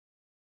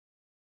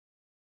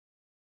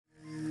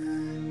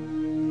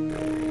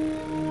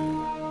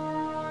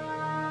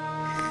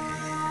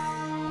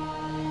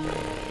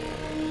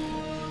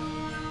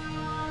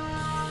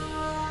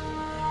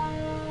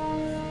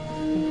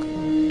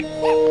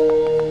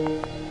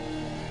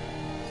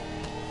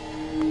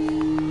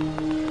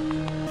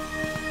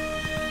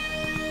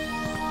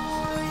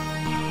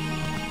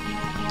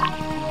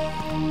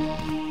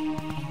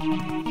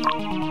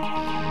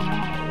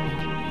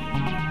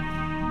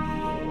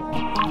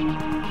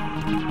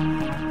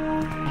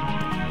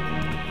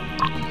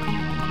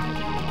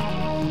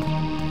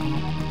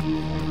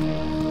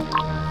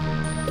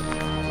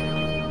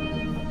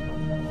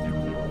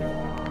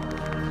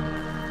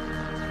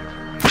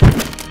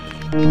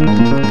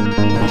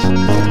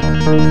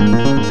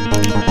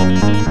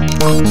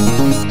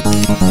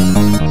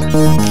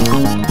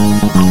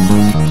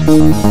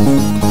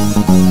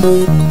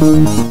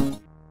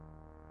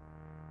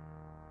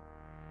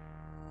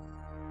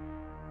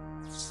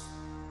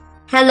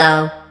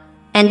Hello,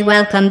 and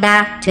welcome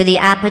back to the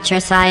Aperture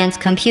Science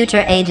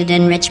Computer-Aided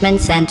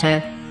Enrichment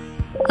Center.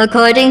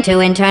 According to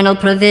internal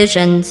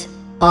provisions,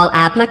 all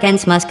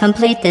applicants must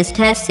complete this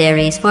test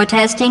series for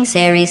testing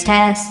series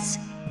tests.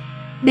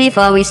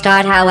 Before we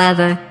start,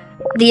 however,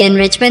 the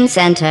Enrichment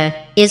Center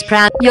is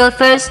proud. Your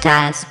first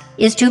task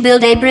is to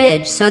build a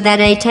bridge so that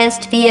a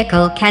test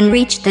vehicle can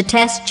reach the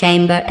test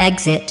chamber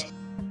exit.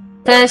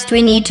 First,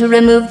 we need to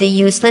remove the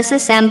useless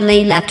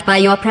assembly left by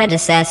your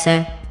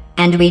predecessor,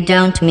 and we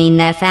don't mean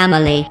their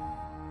family.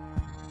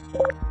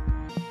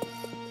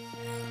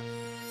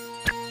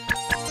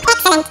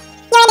 Excellent.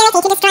 Your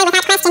ability to destroy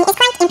without question is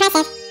quite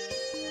impressive.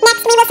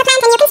 Next, we will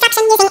supplant a new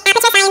construction using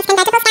Aperture Science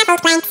convertible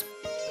scaffold planks.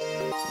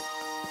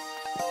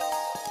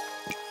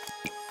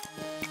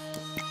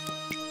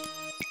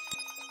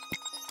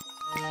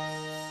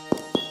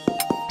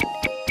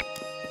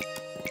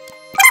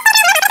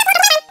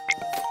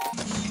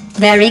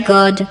 Very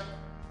good.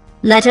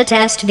 Let a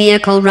test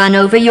vehicle run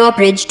over your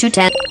bridge to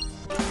test.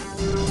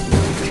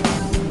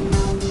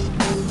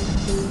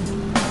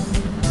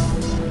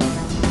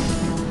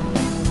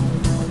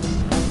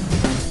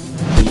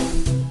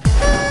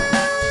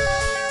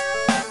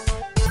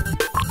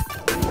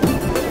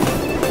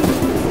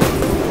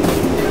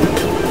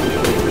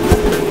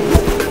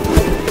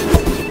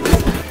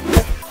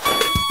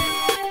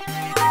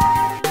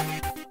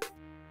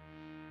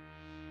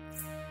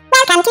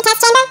 Welcome to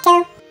test chamber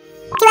 2.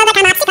 To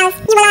overcome obstacles,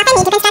 you will often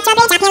need to construct your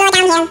bridge uphill or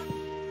downhill.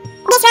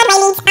 This roadway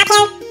leads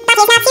uphill, but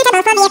is not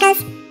suitable for vehicles.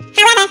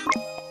 However,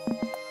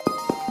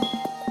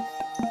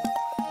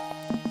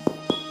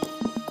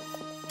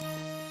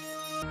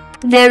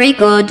 Very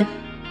good.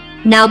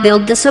 Now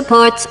build the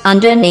supports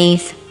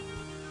underneath.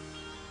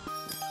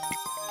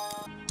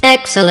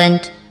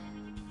 Excellent.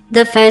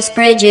 The first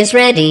bridge is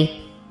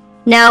ready.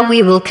 Now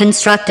we will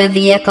construct a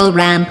vehicle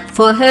ramp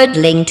for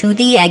hurdling to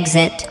the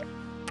exit.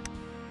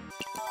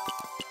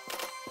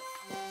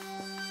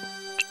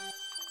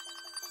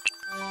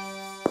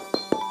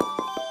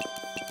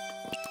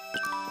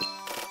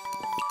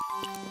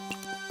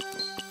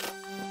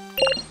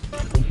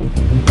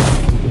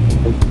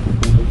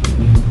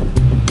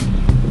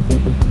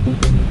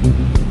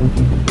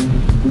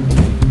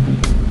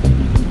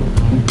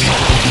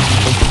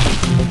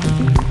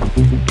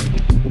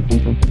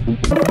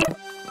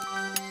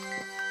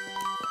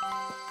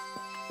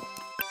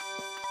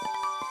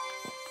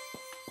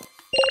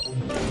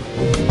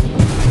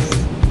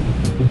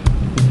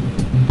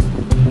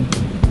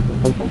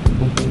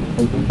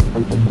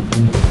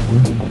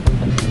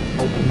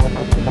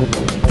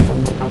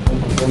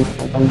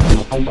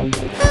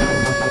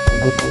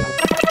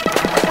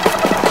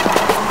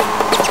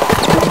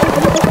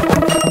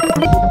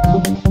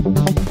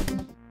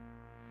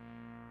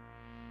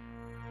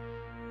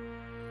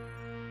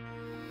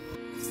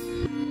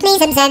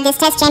 please observe this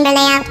test chamber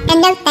layout,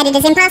 and note that it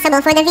is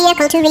impossible for the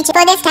vehicle to reach.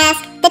 For this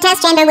task, the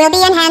test chamber will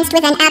be enhanced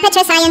with an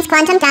Aperture Science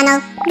quantum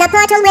tunnel. The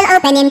portal will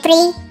open in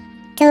 3,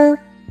 2,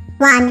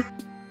 1.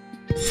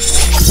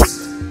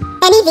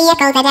 Any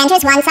vehicle that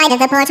enters one side of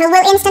the portal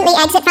will instantly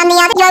exit from the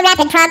other. Your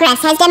rapid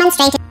progress has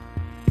demonstrated.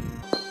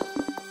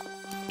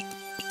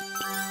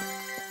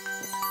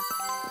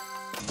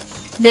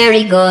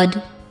 Very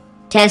good.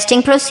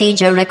 Testing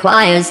procedure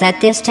requires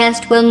that this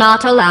test will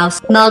not allow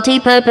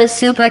multi-purpose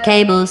super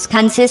cables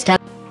consist of.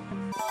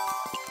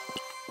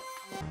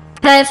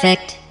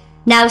 Perfect.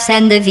 Now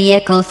send the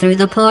vehicle through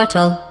the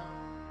portal.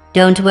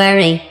 Don't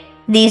worry.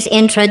 These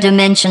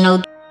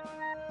intra-dimensional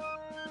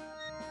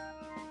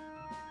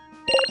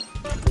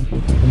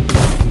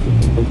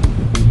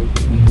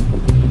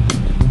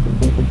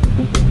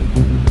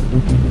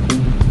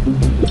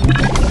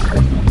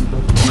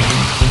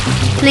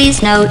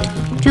Please note,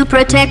 to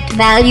protect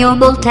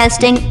valuable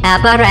testing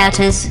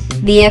apparatus,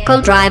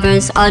 vehicle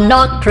drivers are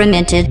not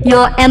permitted.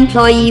 Your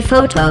employee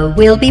photo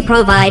will be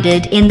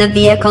provided in the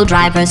vehicle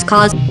driver's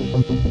cause.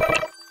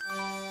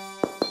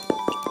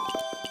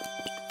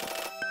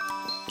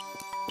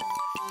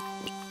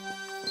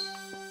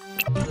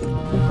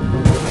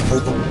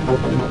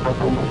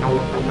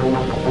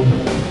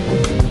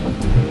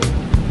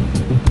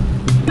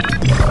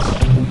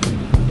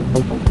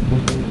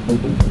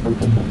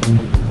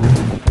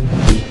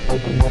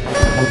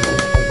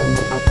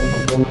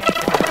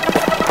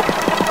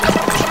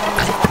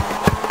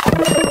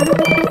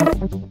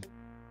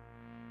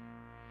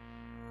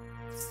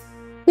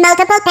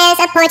 Multiple pairs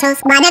of portals.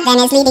 One of them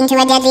is leading to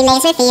a deadly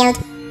laser field.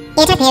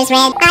 It appears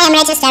red. I am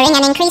registering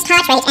an increased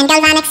heart rate and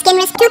galvanic skin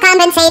risk to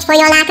compensate for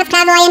your lack of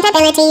clairvoyant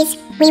abilities.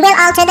 We will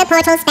alter the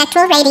portal's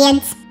spectral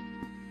radiance.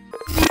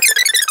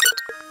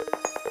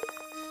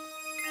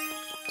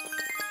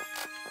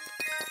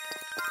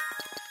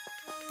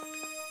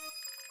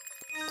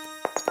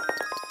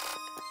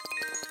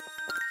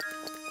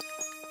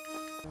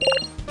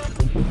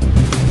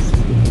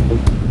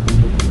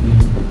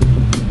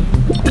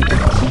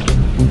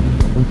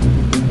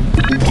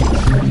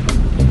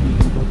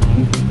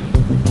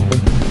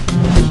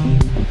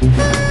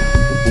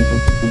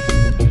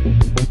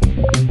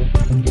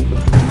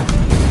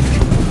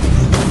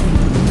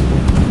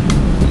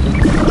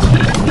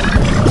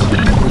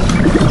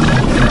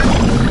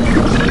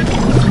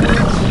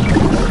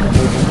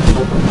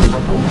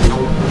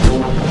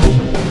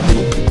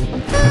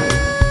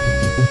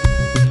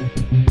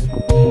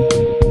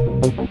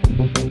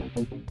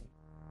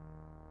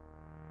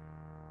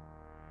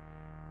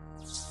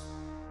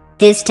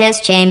 This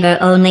test chamber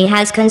only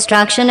has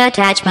construction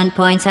attachment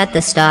points at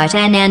the start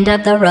and end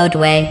of the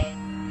roadway.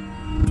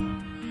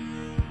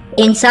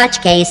 In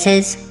such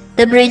cases,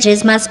 the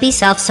bridges must be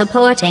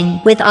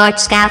self-supporting, with arch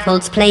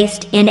scaffolds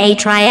placed in a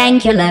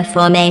triangular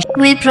formation.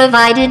 We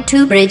provided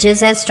 2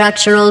 bridges as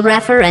structural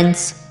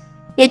reference.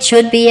 It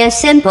should be a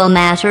simple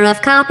matter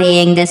of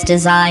copying this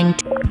design.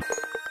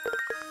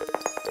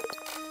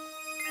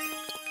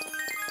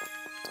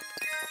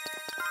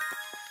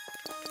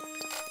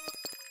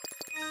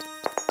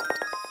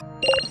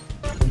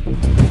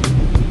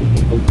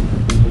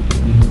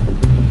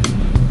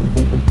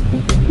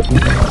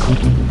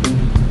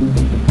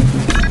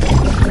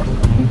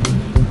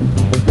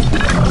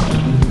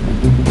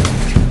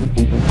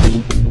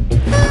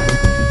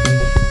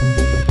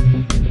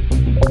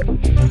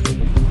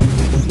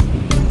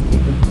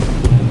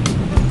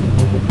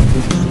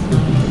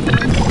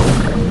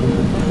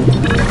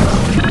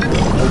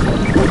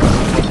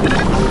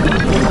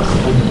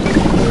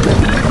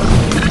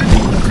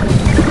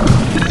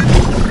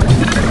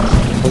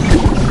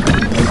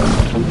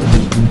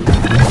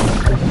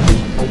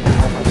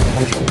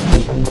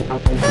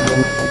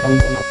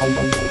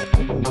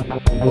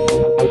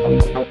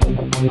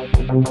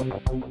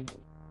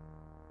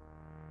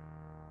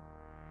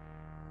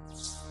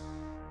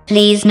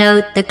 Please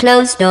note the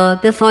closed door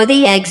before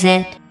the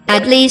exit.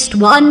 At least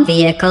one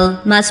vehicle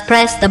must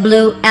press the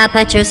blue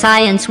Aperture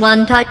Science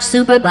One Touch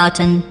Super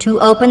button to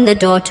open the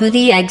door to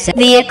the exit.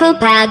 Vehicle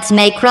paths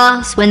may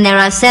cross when there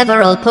are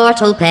several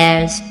portal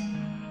pairs,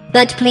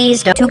 but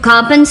please don't. To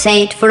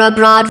compensate for a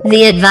broad,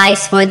 the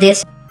advice for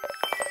this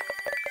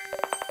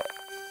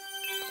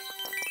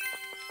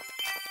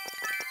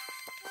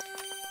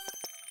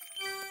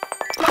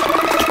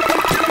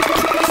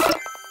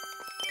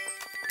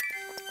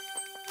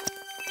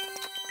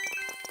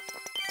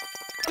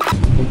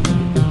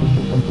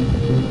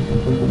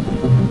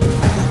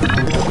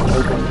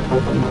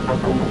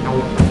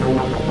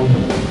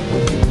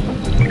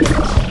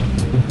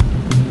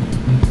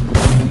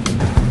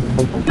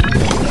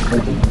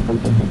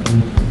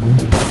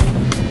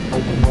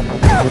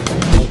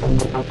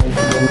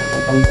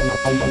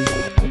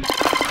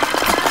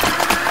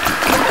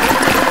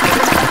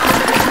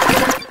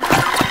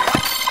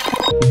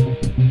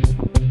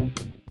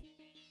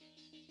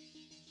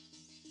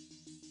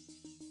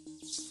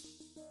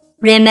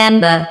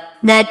Remember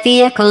that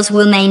vehicles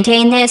will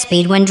maintain their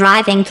speed when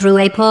driving through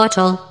a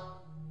portal.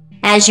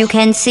 As you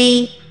can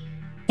see,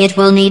 it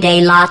will need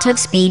a lot of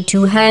speed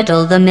to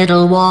hurdle the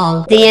middle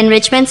wall. The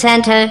Enrichment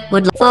Center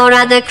would for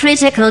other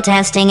critical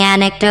testing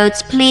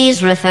anecdotes,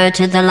 please refer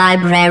to the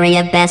Library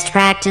of Best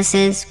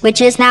Practices,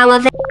 which is now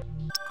available.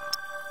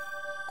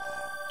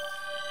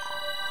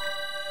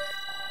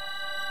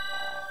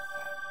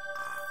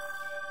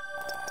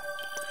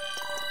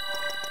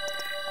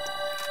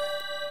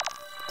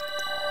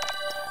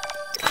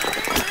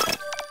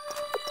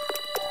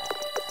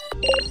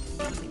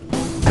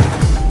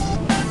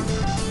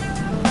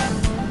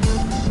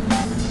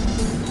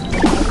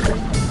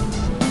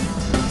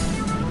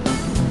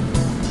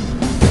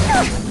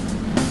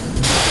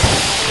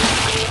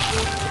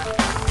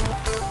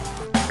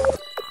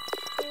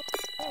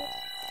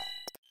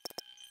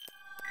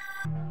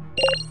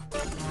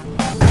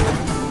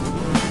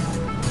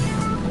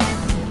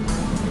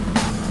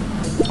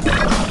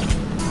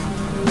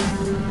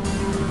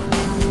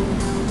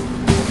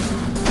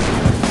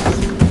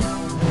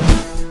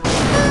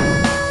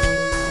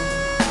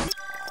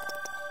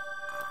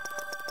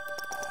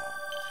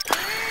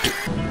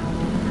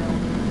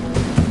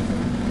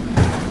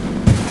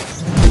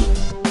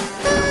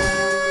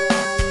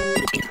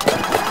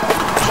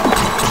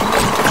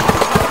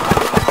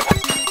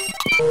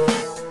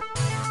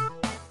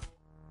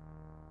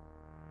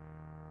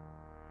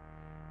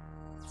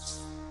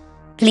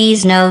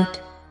 Please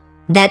note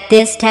that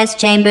this test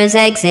chamber's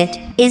exit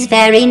is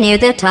very near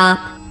the top.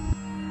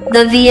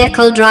 The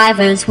vehicle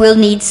drivers will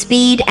need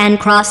speed and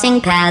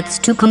crossing paths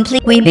to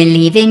complete. We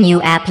believe in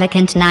you,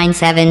 applicant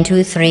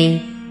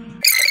 9723.